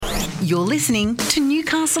You're listening to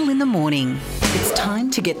Newcastle in the Morning. It's time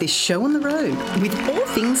to get this show on the road with all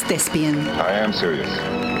things thespian. I am serious,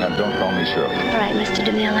 and don't call me Shirley. All right, Mr.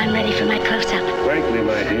 DeMille, I'm ready for my close-up. Frankly,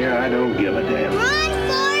 my dear, I don't give a damn. Run,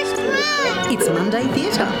 Forrest, run! It's Monday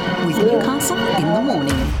Theatre with Newcastle in the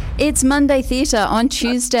Morning. It's Monday Theatre on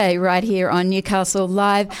Tuesday right here on Newcastle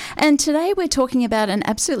Live, and today we're talking about an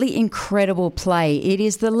absolutely incredible play. It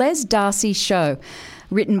is the Les Darcy Show,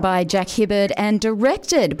 written by Jack Hibberd and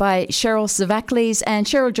directed by Cheryl Sovechles. And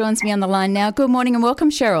Cheryl joins me on the line now. Good morning and welcome,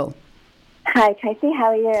 Cheryl. Hi, Tracy. How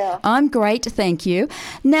are you? I'm great, thank you.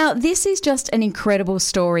 Now, this is just an incredible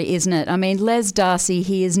story, isn't it? I mean, Les Darcy,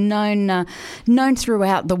 he is known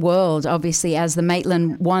throughout the world, obviously, as the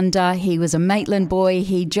Maitland Wonder. He was a Maitland boy.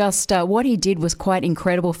 He just, what he did was quite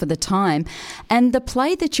incredible for the time. And the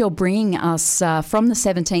play that you're bringing us from the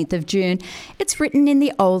 17th of June, it's written in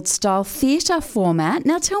the old-style theatre format.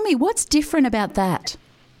 Now, tell me, what's different about that?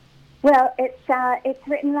 Well, it's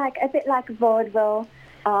written a bit like vaudeville.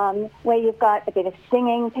 Where you've got a bit of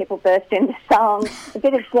singing, people burst into song, a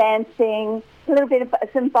bit of dancing, a little bit of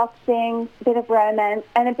some boxing, a bit of romance,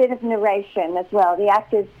 and a bit of narration as well. The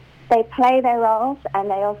actors, they play their roles and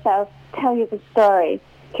they also tell you the story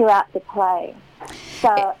throughout the play.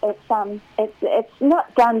 So it's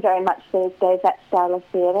not done very much these days, that style of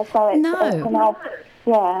theatre. So it's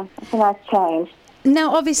a nice change.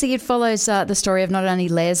 Now, obviously, it follows the story of not only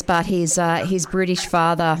Les, but his British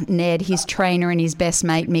father, Ned, his trainer and his best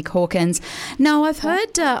mate, Mick Hawkins. Now, I've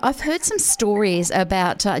heard some stories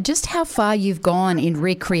about just how far you've gone in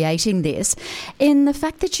recreating this, in the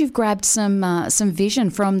fact that you've grabbed some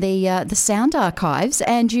vision from the sound archives,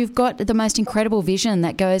 and you've got the most incredible vision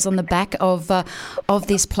that goes on the back of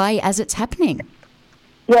this play as it's happening.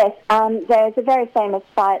 Yes, there's a very famous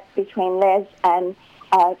fight between Les and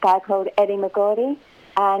a guy called Eddie McGordy,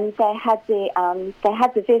 and they had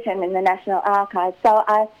the vision in the National Archives. So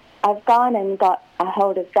I've gone and got a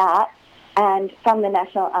hold of that, and from the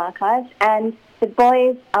National Archives, and the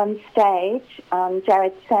boys on stage,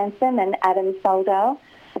 Jared Sansom and Adam Soldo.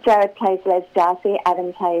 Jared plays Les Darcy,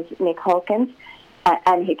 Adam plays Mick Hawkins,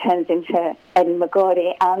 and he turns into Eddie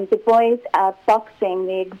McGordy. The boys are boxing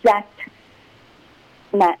the exact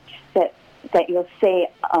match that you'll see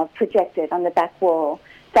projected on the back wall.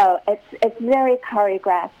 So it's very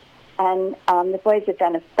choreographed, and the boys have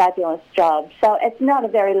done a fabulous job. So it's not a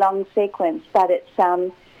very long sequence, but it's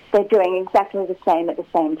they're doing exactly the same at the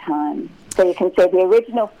same time. So you can see the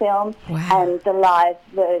original film and the live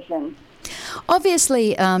version.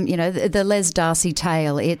 Obviously, the Les Darcy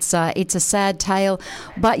tale, it's a sad tale,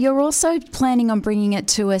 but you're also planning on bringing it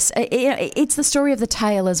to us. It's the story of the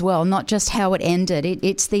tale as well, not just how it ended.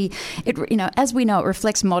 As we know, it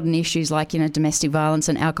reflects modern issues like, domestic violence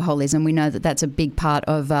and alcoholism. We know that that's a big part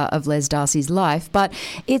of Les Darcy's life, but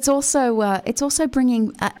it's also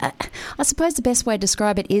bringing, I suppose the best way to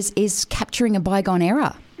describe it is capturing a bygone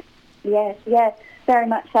era. Yes, very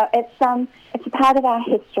much so. It's a part of our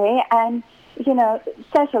history, and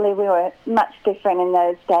socially we were much different in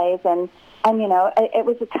those days, and it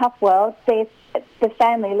was a tough world. The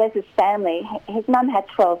family, Les's family, his mum had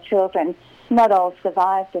 12 children. Not all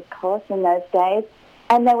survived, of course, in those days,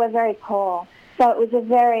 and they were very poor. So it was a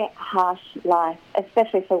very harsh life,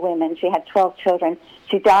 especially for women. She had 12 children.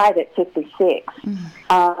 She died at 56.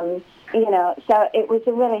 So it was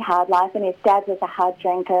a really hard life, and his dad was a hard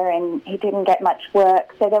drinker, and he didn't get much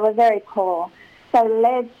work, so they were very poor. So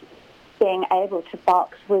Les being able to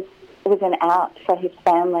box was an out for his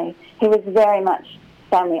family. He was very much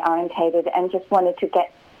family-orientated and just wanted to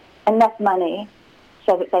get enough money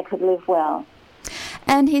so that they could live well.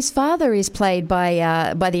 And his father is played by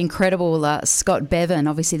the incredible Scott Bevan,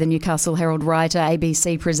 obviously the Newcastle Herald writer,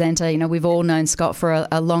 ABC presenter. We've all known Scott for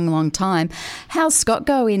a long, long time. How's Scott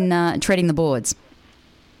go in treading the boards?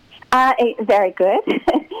 Very good.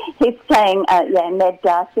 He's playing Ned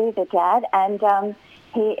Darcy, the dad, and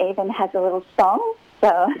he even has a little song.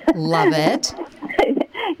 So love it.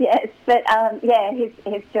 Yes, but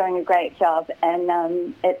he's doing a great job,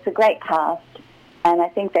 and it's a great cast. And I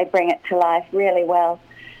think they bring it to life really well.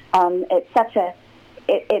 It's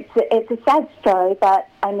a sad story, but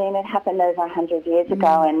I mean it happened over 100 years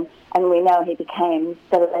ago, and we know he became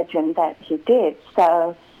the legend that he did.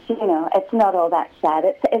 So it's not all that sad.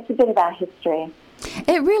 It's a bit of our history.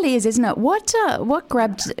 It really is, isn't it? What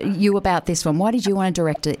grabbed you about this one? Why did you want to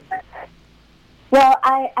direct it? Well,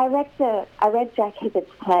 I read Jack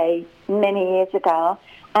Hibberd's play many years ago,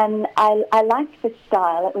 and I liked the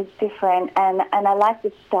style. It was different, and I liked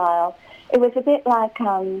the style. It was a bit like,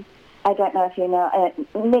 I don't know if you know,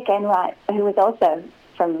 Nick Enright, who was also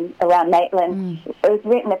from around Maitland. It was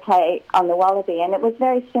written a play on the Wallaby, and it was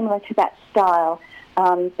very similar to that style,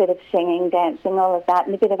 bit of singing, dancing, all of that,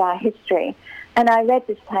 and a bit of our history. And I read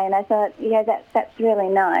this play, and I thought, yeah, that's really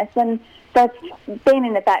nice. And so it's been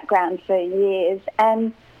in the background for years,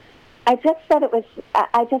 and I just thought it was,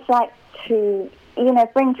 I just like to,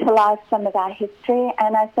 bring to life some of our history,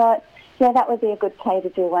 and I thought, yeah, that would be a good play to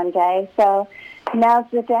do one day. So now's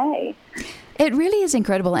the day. It really is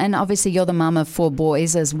incredible, and obviously you're the mum of 4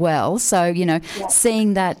 boys as well. So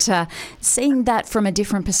seeing that from a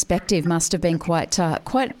different perspective must have been quite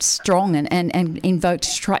strong and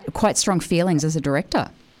invoked quite strong feelings as a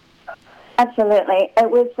director. Absolutely,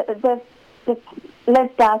 it was the Les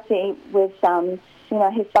Darcy was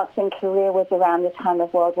his boxing career was around the time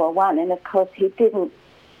of World War I, and of course he didn't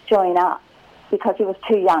join up because he was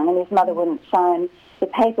too young and his mother wouldn't sign the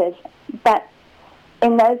papers. But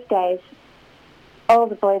in those days, all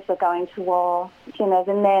the boys were going to war.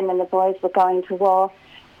 The men and the boys were going to war,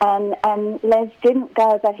 and Les didn't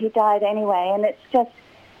go, but he died anyway. And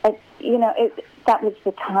that was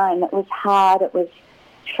the time. It was hard. It was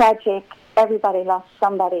tragic. Everybody lost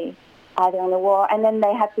somebody either in the war, and then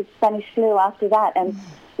they had the Spanish flu after that. And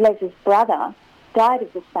Les's brother died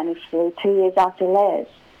of the Spanish flu 2 years after Les.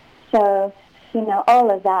 So all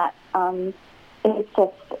of that.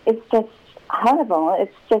 It's just horrible.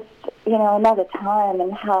 It's just, another time,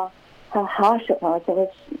 and how harsh it was. It was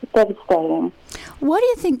devastating. Why do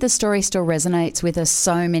you think the story still resonates with us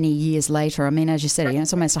so many years later? I mean, as you said,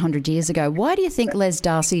 it's almost 100 years ago. Why do you think Les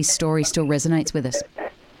Darcy's story still resonates with us?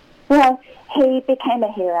 Well, he became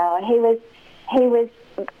a hero. He was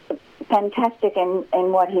fantastic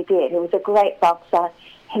in what he did. He was a great boxer.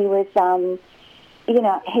 He was,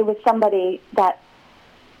 he was somebody that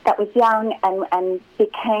was young and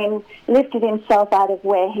lifted himself out of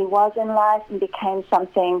where he was in life and became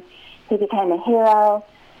something. He became a hero,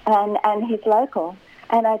 and he's local.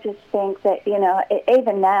 And I just think that,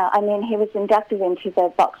 even now, I mean, he was inducted into the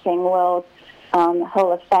Boxing World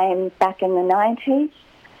Hall of Fame back in the 90s.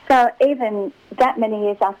 So even that many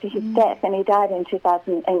years after his death, and he died in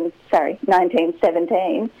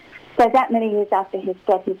 1917, so that many years after his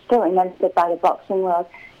death, he's still remembered by the boxing world.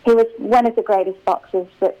 He was one of the greatest boxers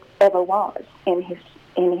that ever was in his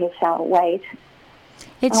weight.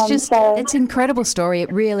 It's it's an incredible story.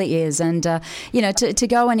 It really is. And, to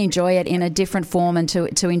go and enjoy it in a different form and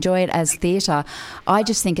to enjoy it as theatre, I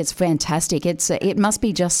just think it's fantastic. It must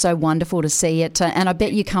be just so wonderful to see it. And I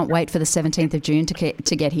bet you can't wait for the 17th of June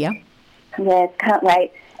to get here. Yes, can't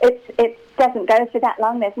wait. It doesn't go for that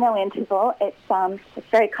long. There's no interval. It's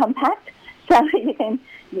very compact, so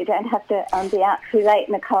you don't have to be out too late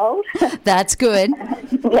in the cold. That's good.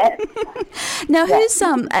 Yes. Now, who's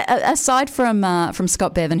aside from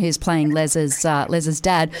Scott Bevan, who's playing Les's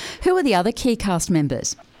dad, who are the other key cast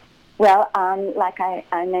members? Well, like I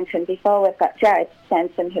mentioned before, we've got Jared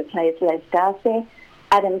Sansom, who plays Les Darcy,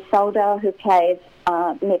 Adam Soldo, who plays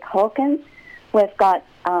Mick Hawkins. We've got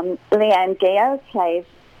Leanne Geo, plays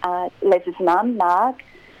Les's mum, Marg.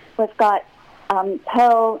 We've got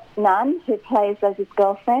Pearl Nunn, who plays Les's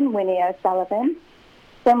girlfriend, Winnie O'Sullivan.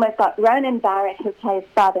 Then we've got Ronan Barrett, who plays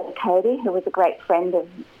Father Cody, who was a great friend of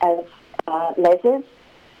Les's.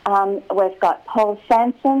 We've got Paul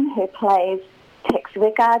Sanson, who plays Tex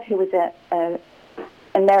Rickard, who was a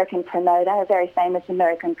American promoter, a very famous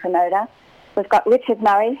American promoter. We've got Richard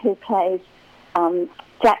Murray, who plays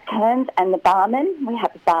Jack Kearns and the barman. We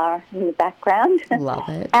have a bar in the background. Love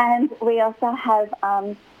it. And we also have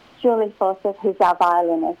Julie Forsyth, who's our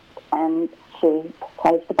violinist, and she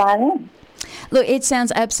plays the violin. Look, it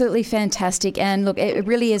sounds absolutely fantastic, and look, it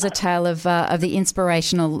really is a tale of the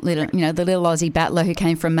inspirational little, the little Aussie battler who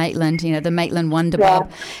came from Maitland, the Maitland Wonder bub.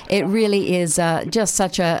 It really is just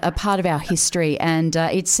such a part of our history, and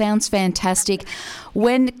it sounds fantastic.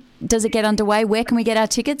 When does it get underway? Where can we get our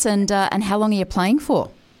tickets, and how long are you playing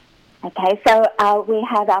for? Okay, so we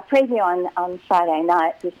have our preview on Friday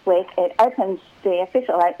night this week. It opens, the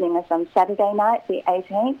official opening is on Saturday night, the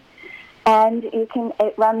 18th, and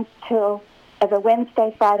it runs till over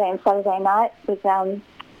Wednesday, Friday and Saturday night with a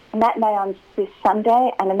matinee on this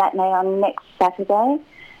Sunday and a matinee on next Saturday.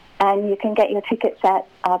 And you can get your tickets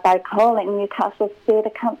by calling Newcastle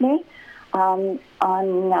Theatre Company on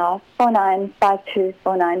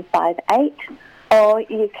 49524958, or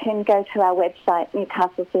you can go to our website,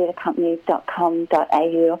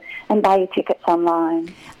 newcastletheatrecompany.com.au, and buy your tickets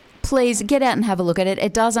online. Please get out and have a look at it.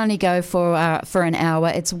 It does only go for an hour.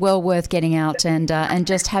 It's well worth getting out and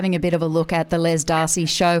just having a bit of a look at the Les Darcy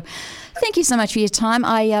show. Thank you so much for your time.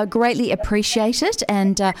 I greatly appreciate it.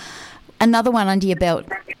 And another one under your belt.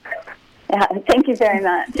 Thank you very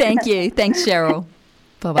much. Thank you. Thanks, Cheryl.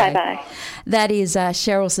 Bye-bye. Bye-bye. That is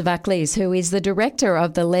Cheryl Sovechles, who is the director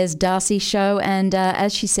of the Les Darcy show. And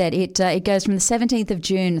as she said, it goes from the 17th of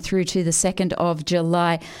June through to the 2nd of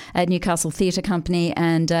July at Newcastle Theatre Company.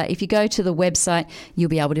 And if you go to the website, you'll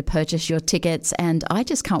be able to purchase your tickets. And I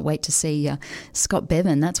just can't wait to see Scott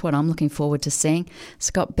Bevan. That's what I'm looking forward to seeing.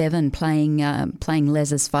 Scott Bevan playing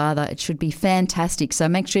Les's father. It should be fantastic. So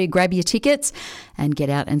make sure you grab your tickets and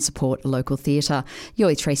get out and support local theatre. You're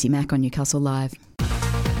with Tracy Mack on Newcastle Live.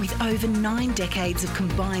 With over 9 decades of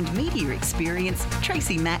combined media experience,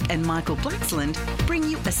 Tracy Mack and Michael Blaxland bring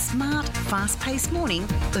you a smart, fast-paced morning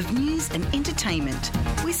of news and entertainment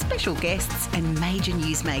with special guests and major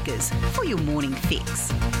newsmakers for your morning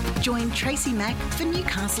fix. Join Tracy Mack for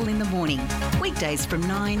Newcastle in the Morning, weekdays from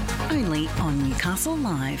 9, only on Newcastle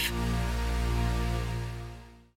Live.